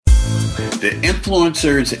The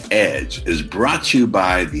Influencer's Edge is brought to you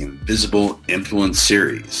by the Invisible Influence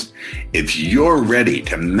Series. If you're ready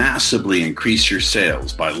to massively increase your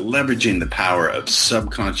sales by leveraging the power of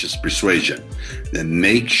subconscious persuasion, then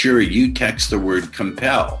make sure you text the word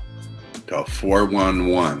COMPEL to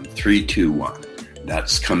 411321.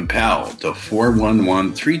 That's COMPEL to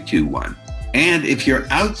 411321. And if you're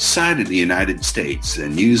outside of the United States,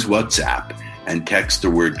 then use WhatsApp and text the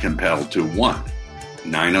word COMPEL to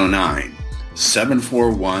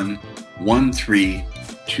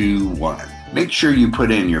 1-909-741-1321. Make sure you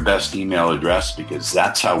put in your best email address because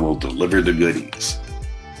that's how we'll deliver the goodies.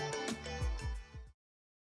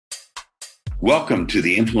 Welcome to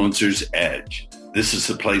the Influencer's Edge. This is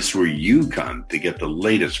the place where you come to get the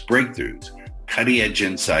latest breakthroughs, cutting-edge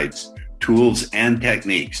insights, tools, and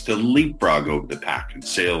techniques to leapfrog over the pack in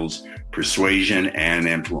sales, persuasion, and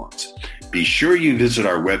influence. Be sure you visit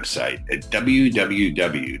our website at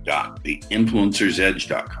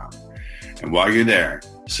www.theinfluencersedge.com. And while you're there,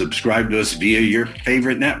 subscribe to us via your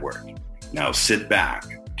favorite network. Now sit back,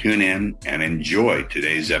 tune in, and enjoy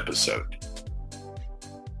today's episode.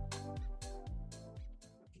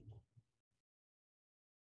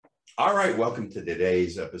 All right, welcome to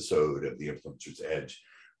today's episode of The Influencer's Edge.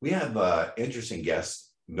 We have an interesting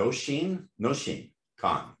guest, Nosheen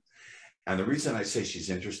Khan. And the reason I say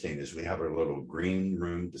she's interesting is we have a little green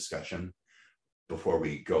room discussion before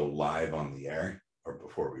we go live on the air, or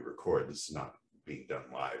before we record. This is not being done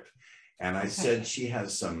live. And I said she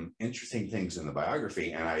has some interesting things in the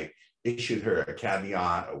biography, and I issued her a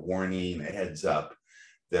caveat, a warning, a heads up,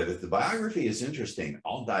 that if the biography is interesting,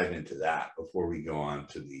 I'll dive into that before we go on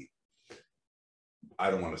to the,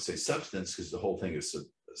 I don't want to say substance because the whole thing is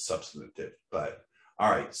substantive, but all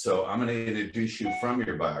right, so I'm going to introduce you from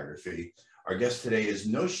your biography. Our guest today is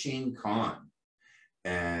Nosheen Khan.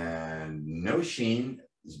 And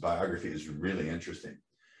Nosheen's biography is really interesting.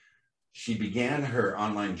 She began her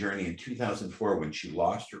online journey in 2004 when she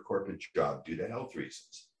lost her corporate job due to health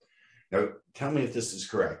reasons. Now, tell me if this is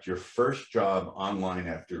correct. Your first job online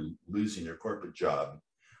after losing your corporate job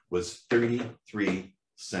was 33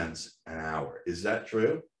 cents an hour. Is that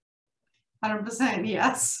true? 100%,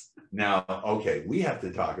 yes. Now, okay, we have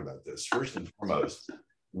to talk about this. First and foremost,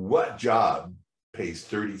 what job pays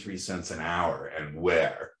 33 cents an hour and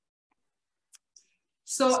where?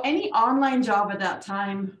 So any online job at that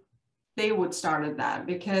time, they would start at that,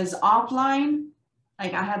 because offline,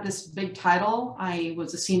 like I had this big title. I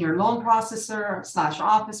was a senior loan processor /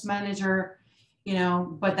 office manager,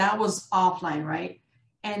 but that was offline, right?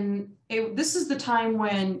 And this is the time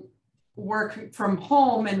when work from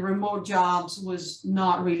home and remote jobs was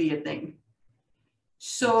not really a thing.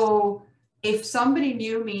 So if somebody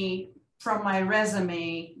knew me from my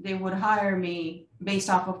resume, they would hire me based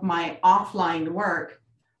off of my offline work,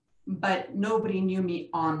 but nobody knew me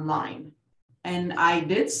online. And I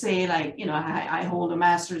did say, I hold a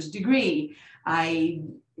master's degree. I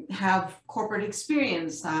have corporate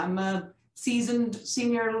experience. I'm a seasoned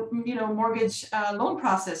senior, mortgage loan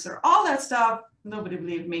processor, all that stuff. Nobody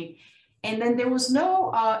believed me. And then there was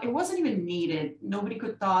it wasn't even needed. Nobody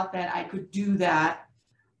could thought that I could do that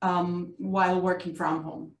while working from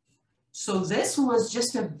home. So this was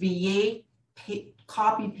just a VA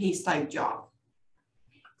copy paste type job.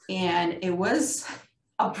 And it was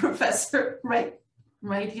a professor right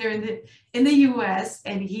here in the US.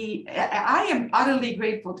 And I am utterly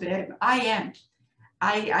grateful to him. I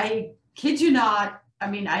kid you not.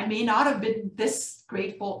 I mean, I may not have been this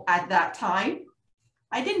grateful at that time.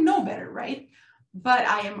 I didn't know better, right? But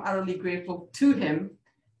I am utterly grateful to him.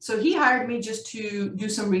 So he hired me just to do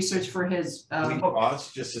some research for his Can we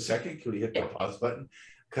pause just a second? Can we hit the pause button?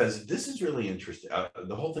 Because this is really interesting.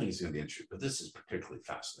 The whole thing is going to be interesting, but this is particularly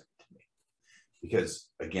fascinating to me. Because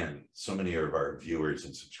again, so many of our viewers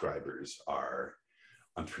and subscribers are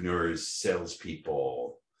entrepreneurs,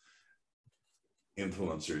 salespeople,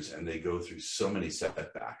 influencers, and they go through so many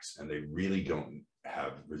setbacks and they really don't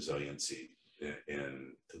have resiliency to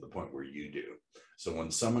the point where you do. So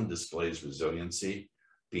when someone displays resiliency,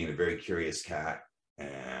 being a very curious cat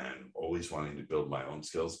and always wanting to build my own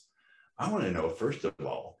skills, I want to know, first of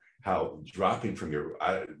all, how dropping from your,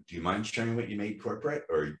 do you mind sharing what you made corporate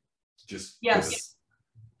or just? Yes,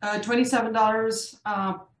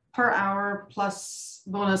 $27 per hour plus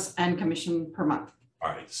bonus and commission per month.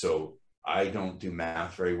 All right, so I don't do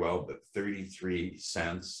math very well, but 33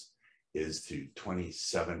 cents is to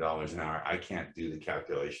 $27 an hour. I can't do the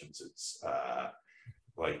calculations. It's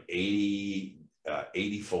like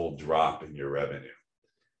 80-fold drop in your revenue.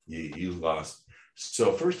 You lost.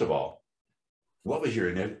 So first of all, what was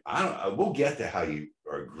your, we'll get to how you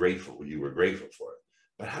were grateful for it.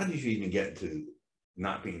 But how did you even get into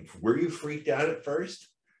not being, were you freaked out at first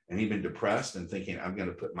and even depressed and thinking, I'm going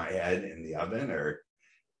to put my head in the oven? Or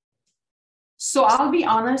So I'll be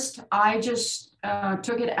honest, I just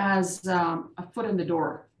took it as a foot in the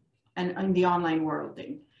door and in the online world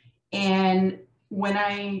thing. And when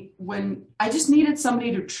I just needed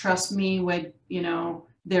somebody to trust me with, you know,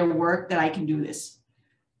 their work, that I can do this.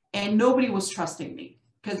 And nobody was trusting me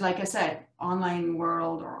because, like I said, online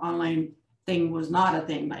world or online thing was not a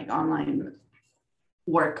thing. Like online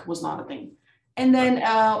work was not a thing. And then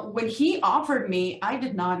when he offered me, I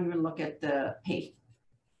did not even look at the pay.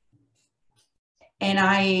 And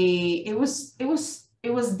it was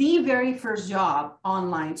the very first job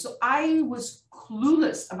online. So I was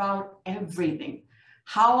clueless about everything,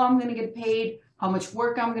 how I'm going to get paid, how much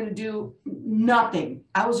work I'm going to do, nothing.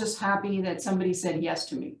 I was just happy that somebody said yes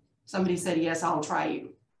to me. Somebody said, yes, I'll try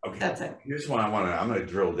you. okay, That's it. Here's what I'm going to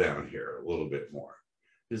drill down here a little bit more.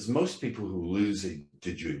 Because most people who lose,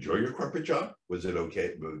 did you enjoy your corporate job? Was it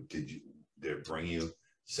okay? Did it bring you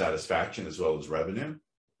satisfaction as well as revenue?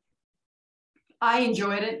 I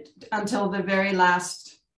enjoyed it until the very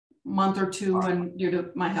last month or two when due to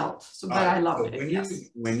my health. So, but I loved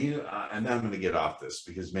it. When you and then I'm going to get off this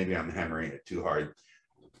because maybe I'm hammering it too hard.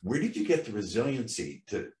 Where did you get the resiliency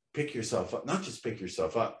to pick yourself up, not just pick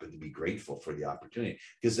yourself up, but to be grateful for the opportunity?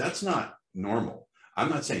 Because that's not normal. I'm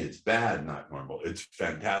not saying it's bad, not normal. It's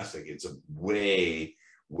fantastic. It's a way,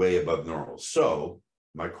 way above normal. So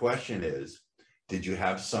my question is, did you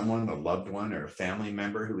have someone, a loved one or a family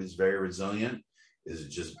member who is very resilient? Is it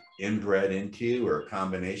just inbred into you, or a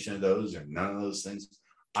combination of those, or none of those things?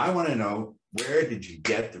 I want to know, where did you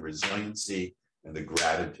get the resiliency and the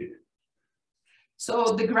gratitude?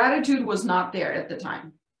 So the gratitude was not there at the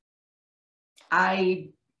time.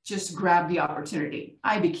 I just grabbed the opportunity.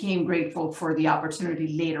 I became grateful for the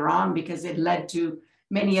opportunity later on because it led to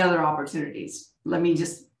many other opportunities. Let me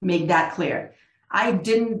just make that clear. I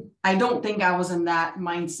don't think I was in that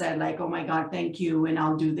mindset like, oh my God, thank you, and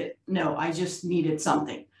I'll do that. No, I just needed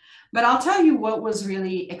something. But I'll tell you what was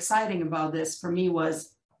really exciting about this for me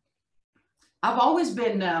was I've always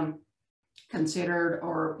been considered,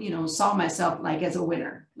 or, you know, saw myself like as a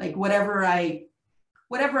winner. Like whatever I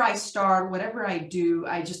start, whatever I do,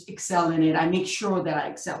 I just excel in it. I make sure that I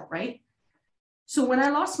excel, right? So when I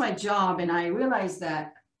lost my job and I realized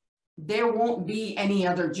that there won't be any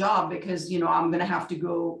other job because, you know, I'm going to have to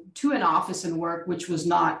go to an office and work, which was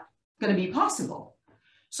not going to be possible.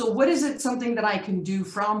 So what is it, something that I can do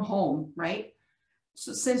from home, right?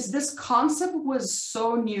 So since this concept was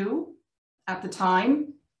so new at the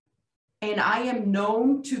time, and I am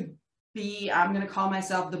known to be, I'm going to call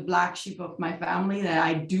myself the black sheep of my family, that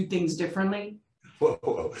I do things differently.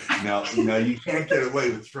 Whoa. Now, you can't get away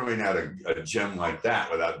with throwing out a gem like that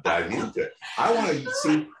without diving into it. I want to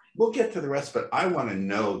see, we'll get to the rest, but I want to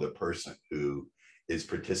know the person who is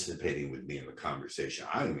participating with me in the conversation.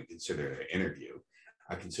 I don't even consider it an interview.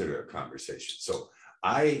 I consider it a conversation. So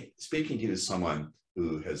speaking to you as someone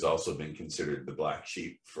who has also been considered the black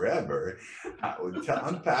sheep forever, to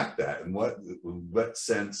unpack that, and what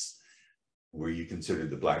sense were you considered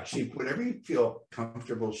the black sheep? Whatever you feel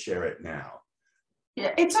comfortable, share it now.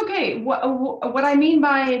 Yeah, it's okay. What I mean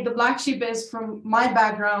by the black sheep is, from my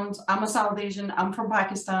background, I'm a South Asian, I'm from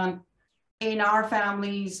Pakistan. In our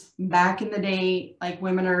families back in the day, like,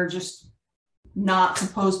 women are just not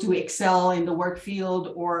supposed to excel in the work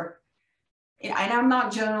field, and I'm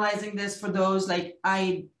not generalizing this for those, like,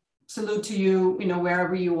 I salute to you, you know,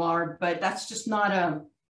 wherever you are, but that's just not a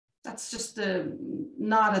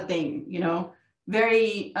thing, you know.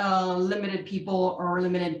 Very limited people, or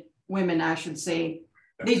limited women, I should say.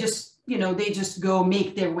 They just go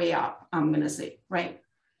make their way up, I'm gonna say, right?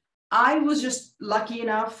 I was just lucky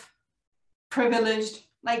enough, privileged.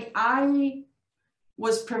 Like, I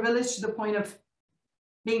was privileged to the point of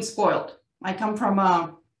being spoiled. I come from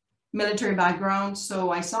a military background,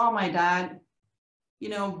 so I saw my dad, you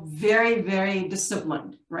know, very, very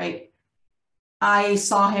disciplined, right? I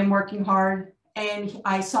saw him working hard, and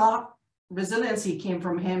I saw resiliency came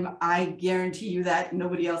from him. I guarantee you that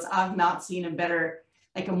nobody else, I've not seen a better,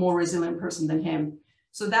 like a more resilient person than him.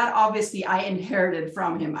 So that obviously I inherited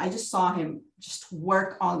from him. I just saw him just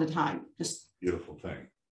work all the time. Just beautiful thing.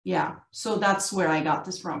 Yeah. So that's where I got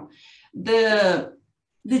this from.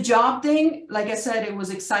 The job thing, like I said, it was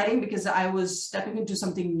exciting because I was stepping into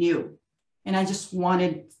something new and I just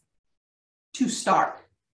wanted to start,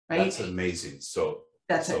 right? That's amazing. So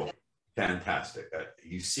fantastic.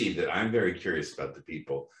 You see that I'm very curious about the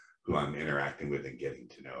people who I'm interacting with and getting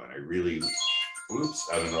to know. And I really Oops,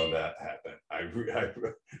 I don't know if that happened.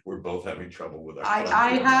 We're both having trouble with our phone. I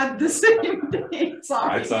had the same thing.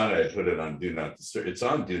 Sorry. I thought I put it on Do Not Disturb. It's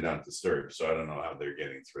on Do Not Disturb, so I don't know how they're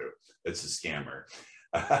getting through. It's a scammer.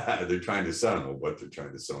 They're trying to sell me what they're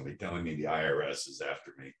trying to sell me, telling me the IRS is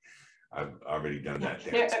after me. I've already done that.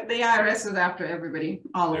 The IRS is after everybody,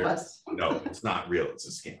 all of us. No, it's not real. It's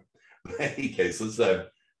a scam. But in any case, let's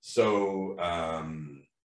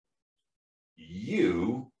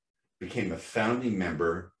you became a founding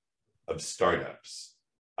member of startups,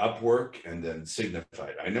 Upwork, and then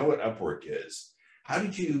Signified. I know what Upwork is. How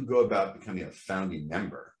did you go about becoming a founding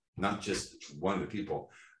member? Not just one of the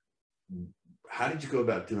people. How did you go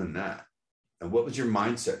about doing that? And what was your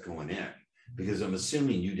mindset going in? Because I'm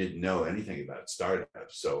assuming you didn't know anything about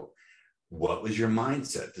startups. So what was your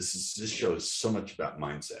mindset? This shows so much about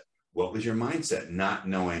mindset. What was your mindset? Not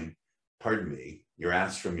knowing, pardon me, your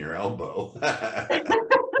ass from your elbow.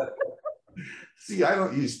 See, I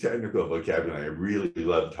don't use technical vocabulary. I really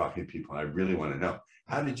love talking to people, and I really want to know.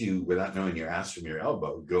 How did you, without knowing your ass from your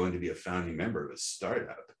elbow, go in to be a founding member of a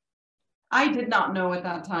startup? I did not know at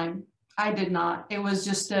that time. I did not. It was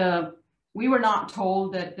just we were not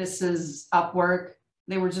told that this is Upwork.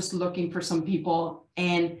 They were just looking for some people.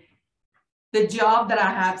 And the job that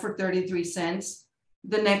I had for 33 cents,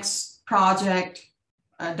 the next project,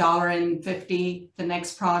 $1.50, the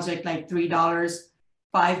next project, like $3,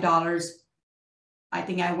 $5. I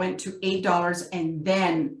think I went to $8, and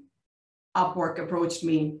then Upwork approached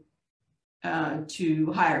me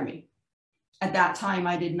to hire me. At that time,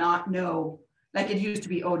 I did not know, like it used to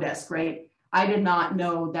be Odesk, right? I did not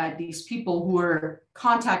know that these people who were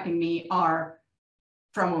contacting me are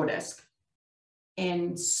from Odesk.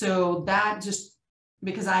 And so that just,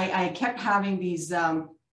 because I kept having these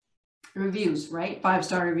reviews, right?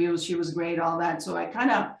 5-star reviews, she was great, all that. So I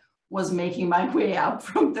kind of was making my way up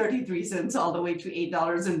from 33 cents all the way to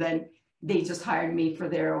 $8. And then they just hired me for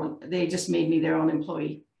their own, they just made me their own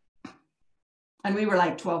employee. And we were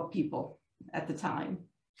like 12 people at the time.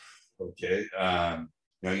 Okay.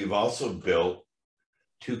 Now you've also built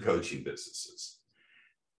 2 coaching businesses.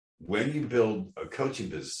 When you build a coaching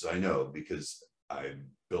business, I know because I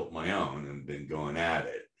built my own and been going at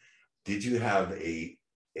it. Did you have a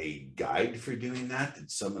guide for doing that?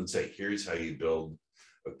 Did someone say, here's how you build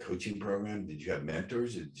a coaching program? Did you have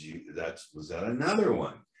mentors? Was that another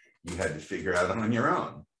one you had to figure out on your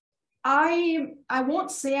own? I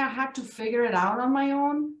won't say I had to figure it out on my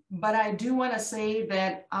own, but I do want to say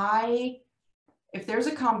that if there's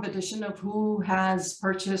a competition of who has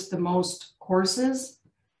purchased the most courses,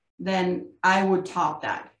 then I would top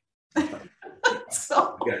that.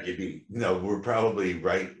 So we're probably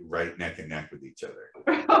right neck and neck with each other.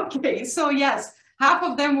 Okay, so yes, half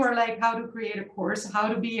of them were like how to create a course, how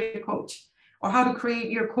to be a coach, or how to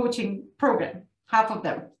create your coaching program. Half of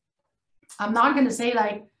them. I'm not going to say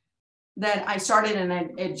like that I started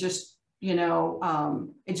and it just,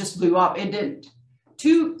 it just blew up. It didn't.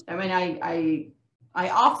 I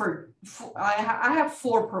offered, I have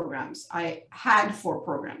 4 programs. I had 4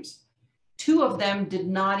 programs. 2 of them did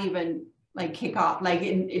not even like kick off, like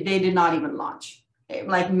they did not even launch,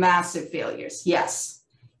 like massive failures. Yes.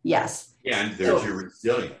 Yeah, and there's your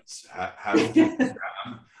resilience. How did you,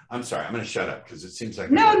 I'm sorry, I'm going to shut up because it seems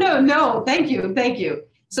like. No, thank you.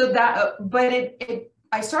 So that, but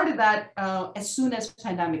I started that as soon as the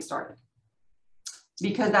pandemic started,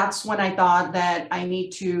 because that's when I thought that I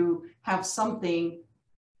need to have something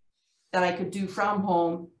that I could do from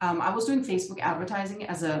home. I was doing Facebook advertising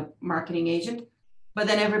as a marketing agent, but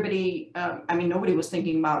then everybody, nobody was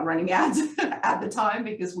thinking about running ads at the time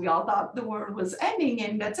because we all thought the world was ending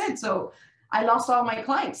and that's it. So I lost all my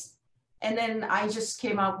clients. And then I just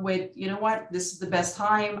came up with, you know what, this is the best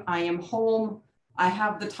time. I am home. I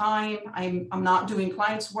have the time. I'm not doing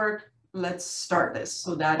clients' work. Let's start this.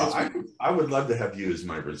 So that is. I would love to have you as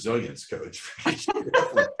my resilience coach.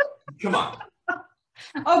 Come on.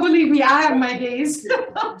 Oh, believe me, I have my days.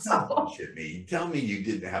 So. Tell me you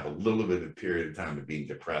didn't have a little bit of period of time of being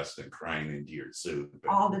depressed and crying into your soup.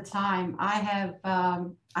 All the time. I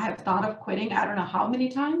have thought of quitting. I don't know how many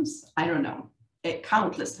times. I don't know.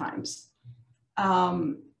 Countless times.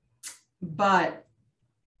 But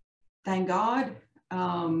thank God.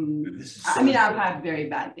 I've had very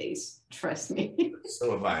bad days. Trust me.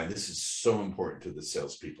 So have I. This is so important to the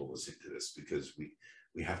salespeople listening to this because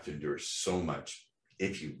we have to endure so much.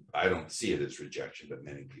 I don't see it as rejection, but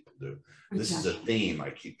many people do. This is a theme I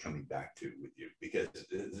keep coming back to with you because this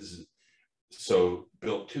is, so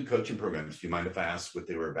built 2 coaching programs. Do you mind if I ask what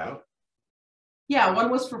they were about? Yeah, one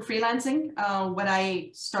was for freelancing. When I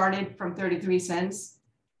started from 33 cents,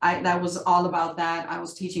 that was all about that. I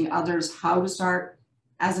was teaching others how to start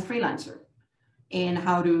as a freelancer and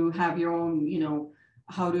how to have your own,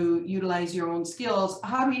 how to utilize your own skills,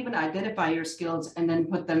 how to even identify your skills and then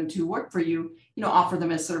put them to work for you, offer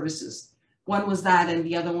them as services. One was that, and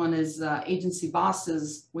the other one is Agency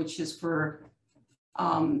Bosses, which is for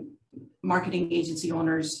marketing agency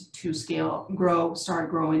owners to start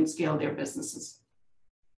growing, scale their businesses.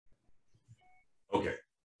 Okay,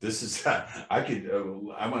 this is I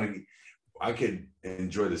could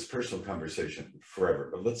enjoy this personal conversation forever,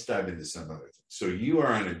 but let's dive into some other things. So you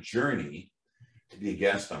are on a journey to be a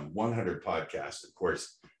guest on 100 podcasts. Of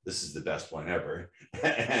course, this is the best one ever,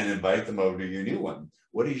 and invite them over to your new one.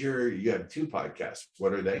 You have 2 podcasts.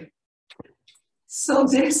 What are they? So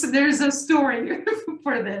there's a story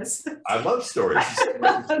for this. I love stories.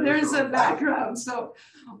 There's a background. So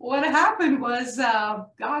what happened was,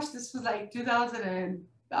 this was like 2000 and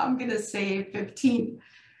I'm going to say 15.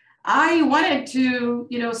 I wanted to,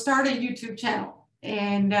 start a YouTube channel.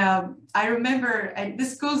 And I remember, and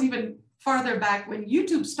this goes even farther back when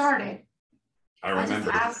YouTube started. I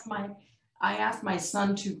remember. I asked my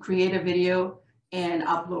son to create a video and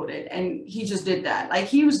upload it. And he just did that. Like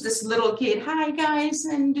he was this little kid, hi guys,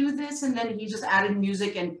 and do this. And then he just added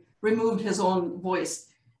music and removed his own voice.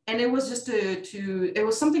 And it was just it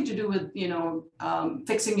was something to do with,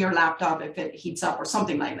 fixing your laptop if it heats up or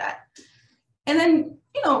something like that. And then,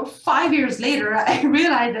 5 years later, I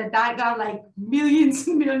realized that got like millions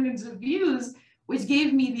and millions of views, which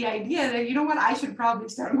gave me the idea that, I should probably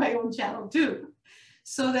start my own channel too.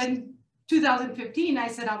 So then 2015, I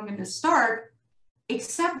said, I'm going to start.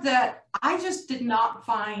 Except that I just did not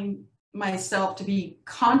find myself to be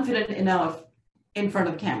confident enough in front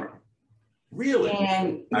of camera. Really?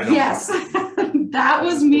 And yes, that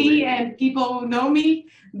was me. And people who know me,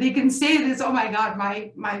 they can say this, oh my God,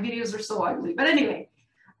 my videos are so ugly. But anyway,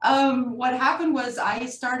 what happened was I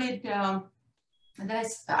started,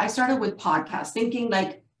 I started with podcasts, thinking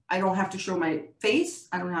like, I don't have to show my face.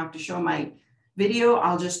 I don't have to show my video.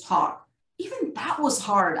 I'll just talk. Even that was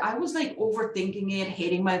hard. I was like overthinking it,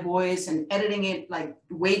 hating my voice and editing it like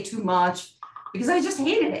way too much because I just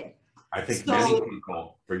hated it. I think many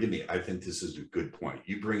people, forgive me, I think this is a good point.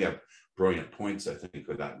 You bring up brilliant points, I think,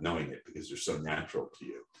 without knowing it because they're so natural to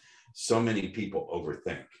you. So many people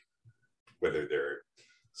overthink, whether they're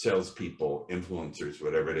salespeople, influencers,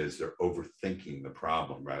 whatever it is, they're overthinking the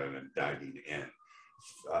problem rather than diving in.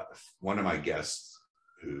 One of my guests,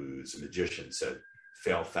 who's a magician, said,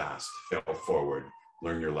 fail fast, fail forward,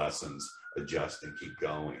 learn your lessons, adjust and keep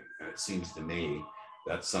going. And it seems to me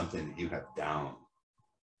that's something that you have down.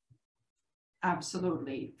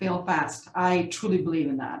 Absolutely. Fail fast. I truly believe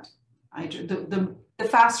in that. The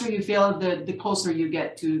faster you fail, the closer you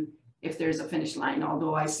get to if there's a finish line.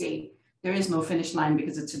 Although I say there is no finish line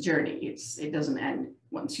because it's a journey. It doesn't end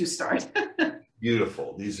once you start.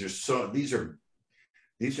 Beautiful. These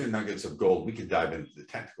are nuggets of gold. We could dive into the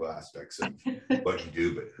technical aspects of what you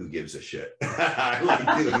do, but who gives a shit? I like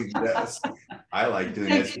doing this. I like doing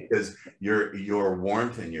this because your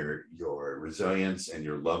warmth and your resilience and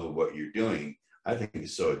your love of what you're doing, I think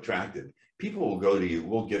is so attractive. People will go to you,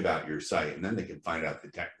 we'll give out your site, and then they can find out the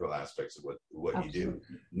technical aspects of what you do.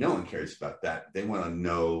 No one cares about that. They want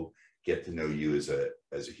to get to know you as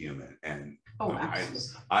a human. And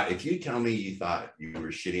if you tell me you thought you were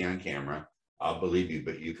shitty on camera, I'll believe you,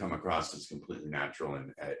 but you come across as completely natural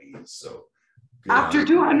and at ease. So after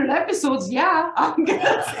 200 episodes, yeah, I'm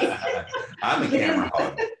gonna say I'm a camera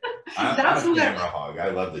hog. I'm a camera hog. I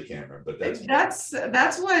love the camera, but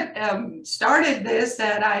that's what started this.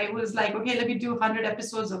 That I was like, okay, let me do 100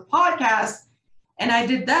 episodes of podcast, and I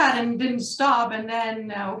did that and didn't stop. And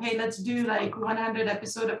then okay, let's do like 100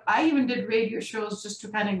 episode. I even did radio shows just to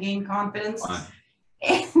kind of gain confidence.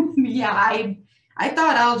 And yeah, I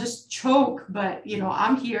thought I'll just choke, but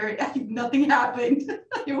I'm here. Nothing happened.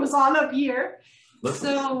 It was all up here.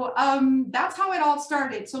 So that's how it all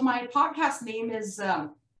started. So my podcast name is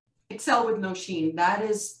Excel with Nosheen. That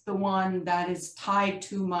is the one that is tied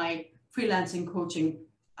to my freelancing coaching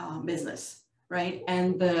business, right?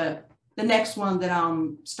 And the next one that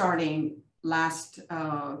I'm starting last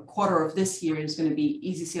quarter of this year is going to be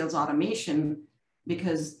Easy Sales Automation,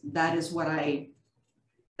 because that is what I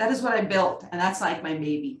built, and that's like my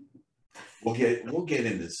baby. We'll get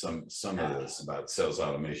into some of this about sales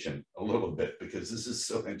automation a little bit, because this is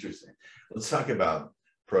so interesting. Let's talk about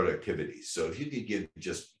productivity. So if you could give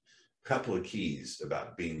just a couple of keys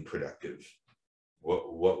about being productive,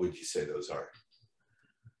 what would you say those are?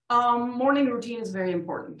 Morning routine is very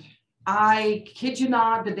important. I kid you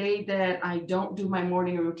not, the day that I don't do my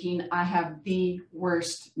morning routine, I have the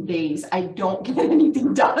worst days. I don't get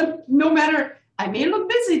anything done, no matter, I may look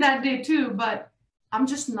busy that day too, but I'm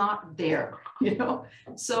just not there, you know?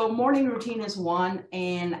 So morning routine is one,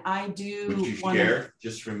 and I do. Would you share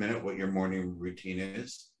just for a minute what your morning routine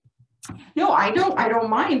is? No, I don't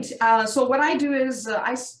mind. So what I do is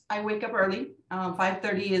I wake up early.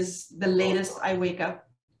 5:30 is the latest I wake up.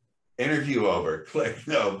 Interview over. Click.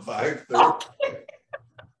 No, 5:30.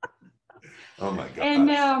 Oh my God.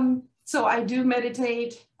 And so I do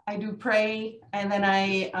meditate, I do pray, and then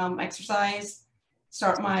I exercise,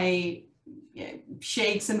 start my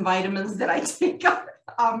shakes and vitamins that I take.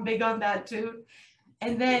 I'm big on that too.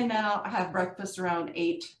 And then I have breakfast around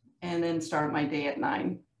 8 and then start my day at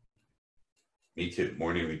 9. Me too.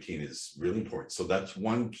 Morning routine is really important. So that's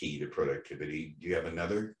one key to productivity. Do you have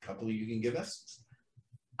another couple you can give us?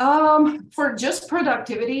 For just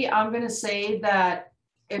productivity, I'm going to say that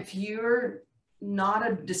if you're not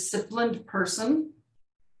a disciplined person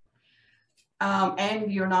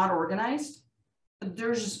and you're not organized,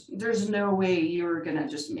 there's no way you're going to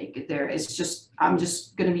just make it there. It's just, I'm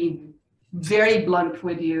just going to be very blunt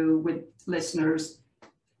with you, with listeners.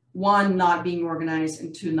 1, not being organized,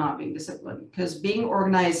 and 2, not being disciplined. Because being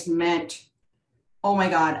organized meant, oh my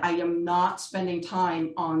God, I am not spending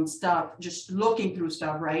time on stuff, just looking through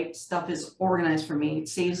stuff, right? Stuff is organized for me. It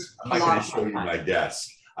saves a lot of time. I'm going to show you my desk.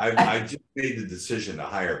 I just made the decision to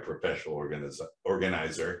hire a professional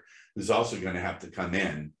organizer who's also going to have to come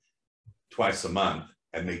in twice a month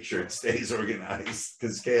and make sure it stays organized,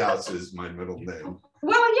 because chaos is my middle name.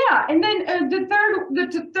 Well, yeah, and then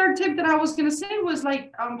the third tip that I was going to say was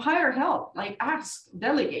like hire help, like ask,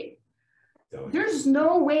 delegate. There's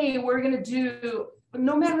no way we're going to do,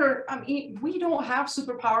 no matter, I mean, we don't have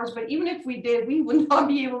superpowers, but even if we did, we would not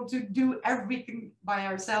be able to do everything by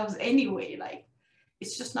ourselves anyway. Like,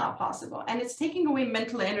 it's just not possible. And it's taking away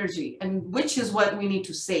mental energy, and which is what we need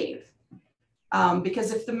to save.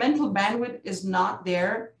 Because if the mental bandwidth is not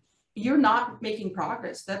there, you're not making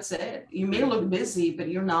progress. That's it. You may look busy, but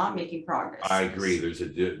you're not making progress. I agree. There's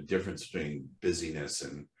a difference between busyness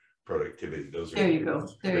and productivity. Those are there you go.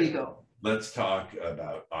 There you go. Let's talk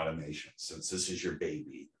about automation. Since this is your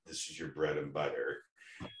baby, this is your bread and butter.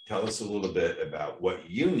 Tell us a little bit about what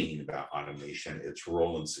you mean about automation, its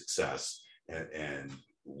role in success, and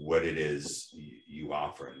what it is you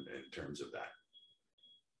offer in terms of that.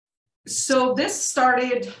 So this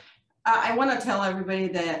started, I want to tell everybody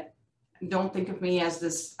that don't think of me as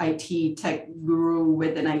this IT tech guru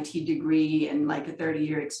with an IT degree and like a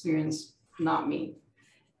 30-year experience. Not me.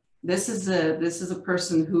 This is a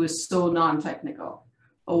person who is so non-technical.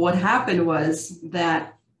 But what happened was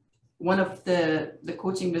that one of the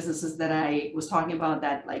coaching businesses that I was talking about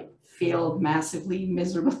that like failed massively,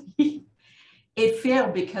 miserably, it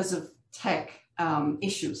failed because of tech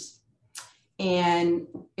issues. And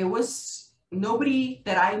it was nobody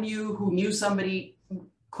that I knew who knew somebody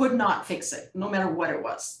could not fix it, no matter what it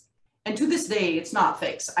was. And to this day, it's not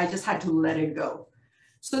fixed. I just had to let it go.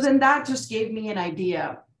 So then that just gave me an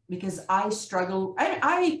idea, because I struggle.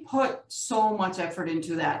 I put so much effort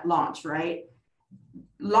into that launch, right?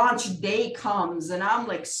 Launch day comes and I'm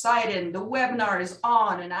like excited, and the webinar is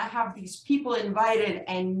on and I have these people invited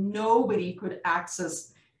and nobody could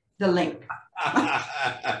access the link.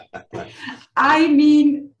 I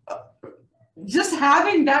mean, just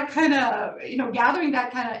having that kind of, gathering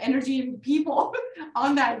that kind of energy in people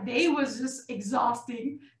on that day was just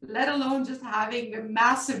exhausting, let alone just having a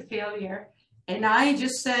massive failure. And I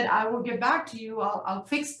just said, I will get back to you. I'll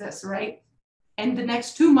fix this, right? And the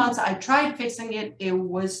next 2 months, I tried fixing it. It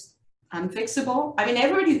was unfixable. I mean,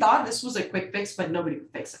 everybody thought this was a quick fix, but nobody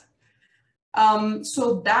could fix it.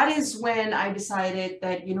 So that is when I decided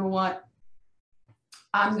that, you know what,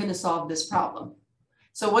 I'm going to solve this problem.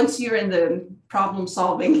 So once you're in the problem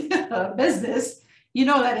solving business, you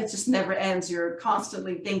know that it just never ends. You're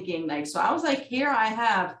constantly thinking like, so I was like, here I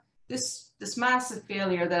have this massive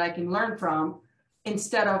failure that I can learn from,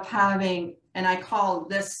 instead of having, and I call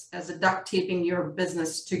this as a duct taping your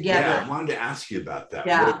business together. Yeah, I wanted to ask you about that.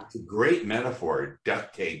 Yeah. It's a great metaphor.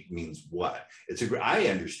 Duct tape means what? I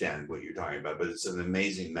understand what you're talking about, but it's an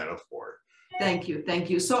amazing metaphor. Thank you. Thank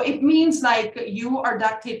you. So it means like you are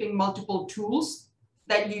duct taping multiple tools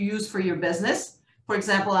that you use for your business. For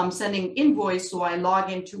example, I'm sending invoice, so I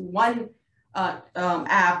log into one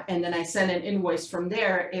app and then I send an invoice from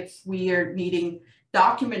there. If we are needing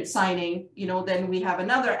document signing, then we have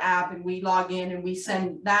another app and we log in and we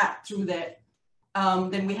send that through that.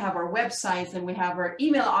 Then we have our websites and we have our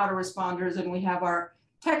email autoresponders and we have our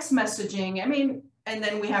text messaging. I mean, And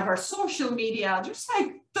then we have our social media, just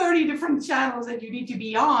like 30 different channels that you need to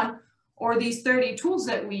be on, or these 30 tools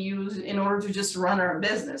that we use in order to just run our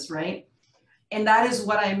business, right? And that is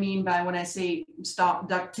what I mean by when I say stop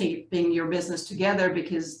duct taping your business together,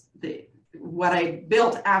 because what I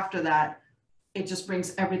built after that, it just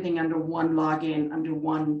brings everything under one login, under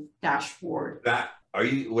one dashboard.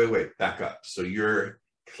 Wait, back up. So your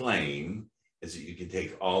claim is that you can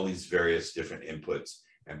take all these various different inputs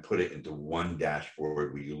and put it into one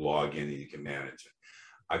dashboard where you log in and you can manage it.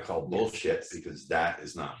 I call bullshit because that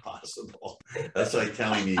is not possible. That's like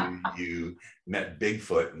telling me you met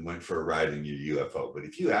Bigfoot and went for a ride in your UFO. But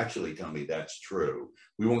if you actually tell me that's true,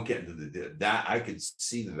 we won't get into that. I could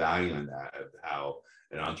see the value in that, of how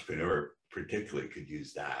an entrepreneur particularly could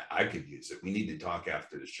use that. I could use it. We need to talk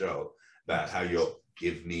after the show about how you'll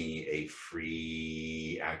give me a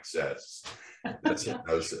free access. That's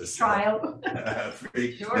hypnosis. Trial.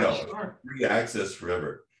 Free access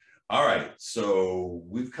forever. All right, so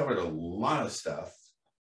we've covered a lot of stuff.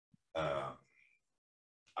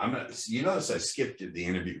 You notice I skipped the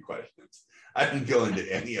interview questions. I didn't go into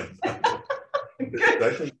any of them.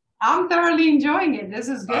 I'm thoroughly enjoying it. This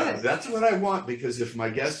is good. That's what I want, because if my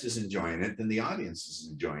guest is enjoying it, then the audience is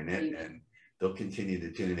enjoying it, and they'll continue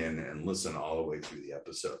to tune in and listen all the way through the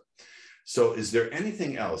episode. So is there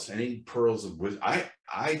anything else, any pearls of wisdom?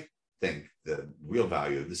 I think the real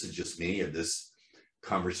value, this is just me, of this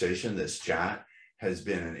conversation, this chat, has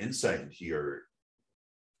been an insight into your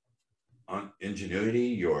ingenuity,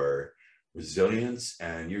 your resilience,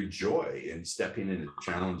 and your joy in stepping into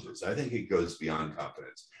challenges. I think it goes beyond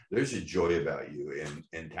confidence. There's a joy about you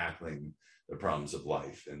in tackling the problems of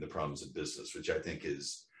life and the problems of business, which I think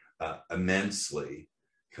is immensely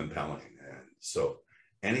compelling. And so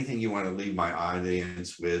anything you want to leave my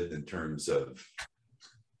audience with in terms of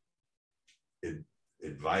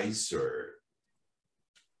advice or?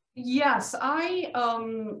 Yes,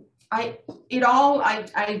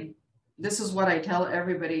 this is what I tell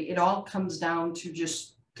everybody. It all comes down to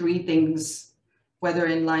just three things, whether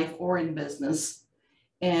in life or in business.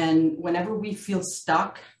 And whenever we feel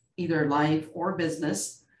stuck, either life or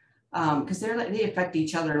business, because they affect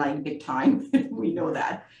each other like big time. We know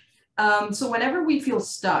that. So whenever we feel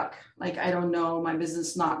stuck, like, I don't know, my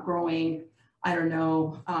business not growing, I don't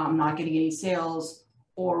know, I'm not getting any sales,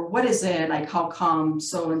 or what is it, like, how come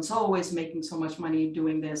so-and-so is making so much money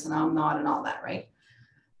doing this and I'm not, and all that, right?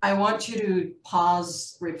 I want you to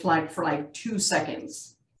pause, reflect for like 2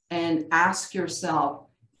 seconds and ask yourself,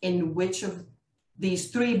 in which of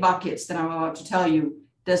these three buckets that I'm about to tell you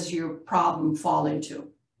does your problem fall into?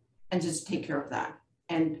 And just take care of that.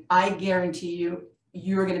 And I guarantee you,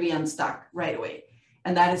 you're going to be unstuck right away.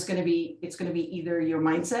 And that is going to be, it's going to be either your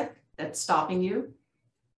mindset that's stopping you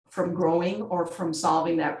from growing or from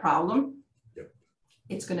solving that problem. Yep.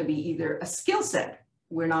 It's going to be either a skill set.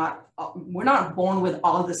 We're not born with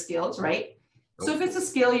all the skills, right? Nope. So if it's a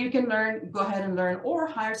skill you can learn, go ahead and learn, or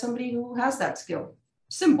hire somebody who has that skill.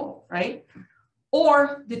 Simple, right?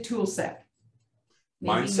 Or the tool set.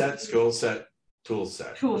 Mindset, skill set, tool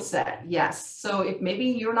set. Tool set, yes. So if maybe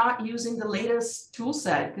you're not using the latest tool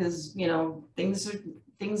set, because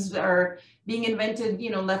things are being invented,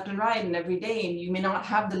 left and right and every day, and you may not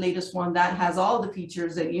have the latest one that has all the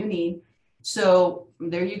features that you need. So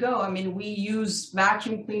there you go. I mean, we use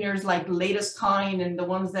vacuum cleaners like latest kind and the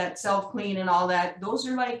ones that self-clean and all that. Those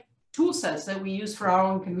are like tool sets that we use for our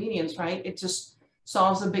own convenience, right? It just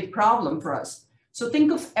solves a big problem for us. So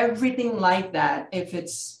think of everything like that. If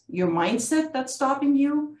it's your mindset that's stopping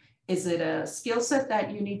you, is it a skill set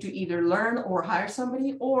that you need to either learn or hire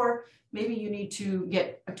somebody, or maybe you need to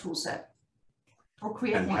get a tool set or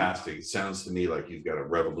create one. Fantastic. It sounds to me like you've got a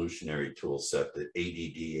revolutionary tool set that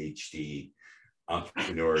ADD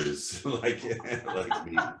entrepreneurs like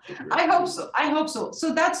me. I hope so.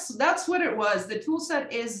 So that's what it was. The tool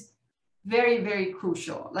set is very, very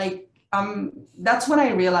crucial. Like, that's what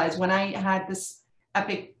I realized when I had this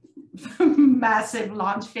epic, massive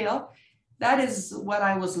launch fail. That is what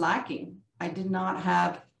I was lacking. I did not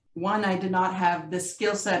have the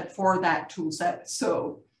skill set for that tool set.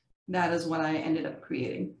 So that is what I ended up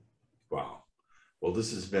creating. Wow. Well,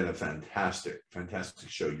 this has been a fantastic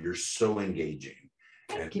show. You're so engaging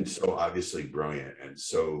and so obviously brilliant and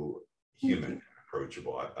so human and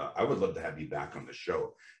approachable. I would love to have you back on the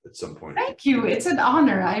show at some point. Thank you. It's an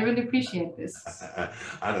honor. I really appreciate this.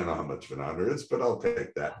 I don't know how much of an honor it is, but I'll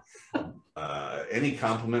take that. Any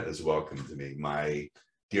compliment is welcome to me. My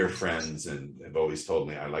dear friends have always told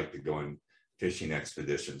me I like to go on fishing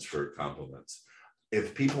expeditions for compliments.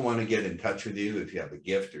 If people want to get in touch with you, if you have a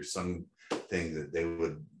gift or something that they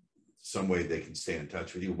would some way they can stay in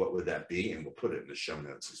touch with you, what would that be? And we'll put it in the show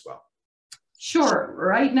notes as well. Sure.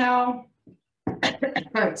 Right now,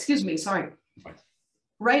 excuse me, sorry.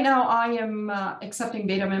 Right now, I am accepting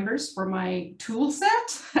beta members for my tool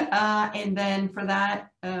set. And then for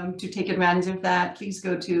that, to take advantage of that, please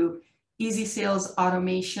go to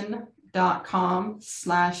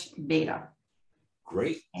easysalesautomation.com/beta.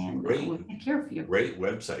 Great. And great. we'll take care of you. Great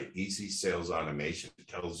website. Easy Sales Automation. It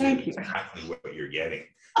tells you exactly what you're getting.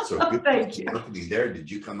 So good Thank you. marketing there. Did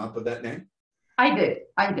you come up with that name? I did.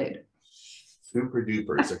 Super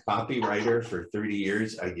duper. It's a copywriter for 30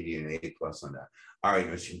 years. I give you an A+ on that. All right,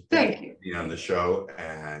 Nosheen. Thank you. Being on the show.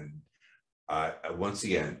 And once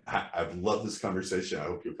again, I've loved this conversation. I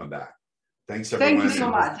hope you'll come back. Thanks, everyone. Thank you so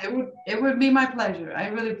much. It would be my pleasure. I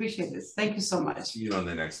really appreciate this. Thank you so much. See you on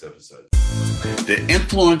the next episode. The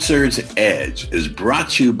Influencer's Edge is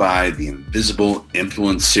brought to you by the Invisible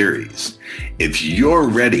Influence Series. If you're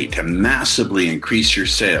ready to massively increase your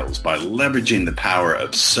sales by leveraging the power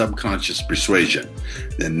of subconscious persuasion,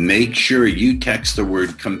 then make sure you text the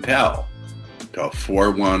word COMPEL to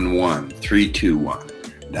 411321.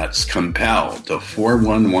 That's COMPEL to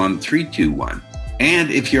 411321.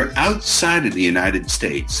 And if you're outside of the United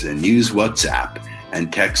States, then use WhatsApp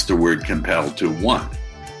and text the word COMPEL to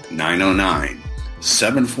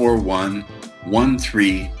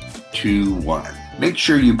 1-909-741-1321. Make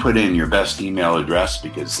sure you put in your best email address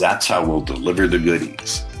because that's how we'll deliver the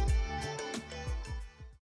goodies.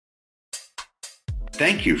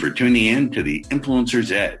 Thank you for tuning in to the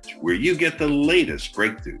Influencer's Edge, where you get the latest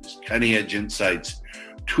breakthroughs, cutting-edge insights,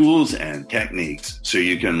 tools, and techniques so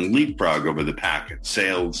you can leapfrog over the pack at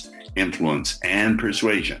sales, influence, and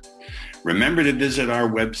persuasion. Remember to visit our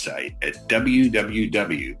website at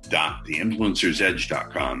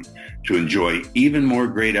www.theinfluencersedge.com to enjoy even more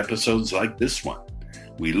great episodes like this one.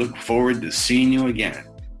 We look forward to seeing you again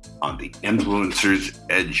on the Influencer's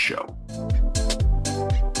Edge Show.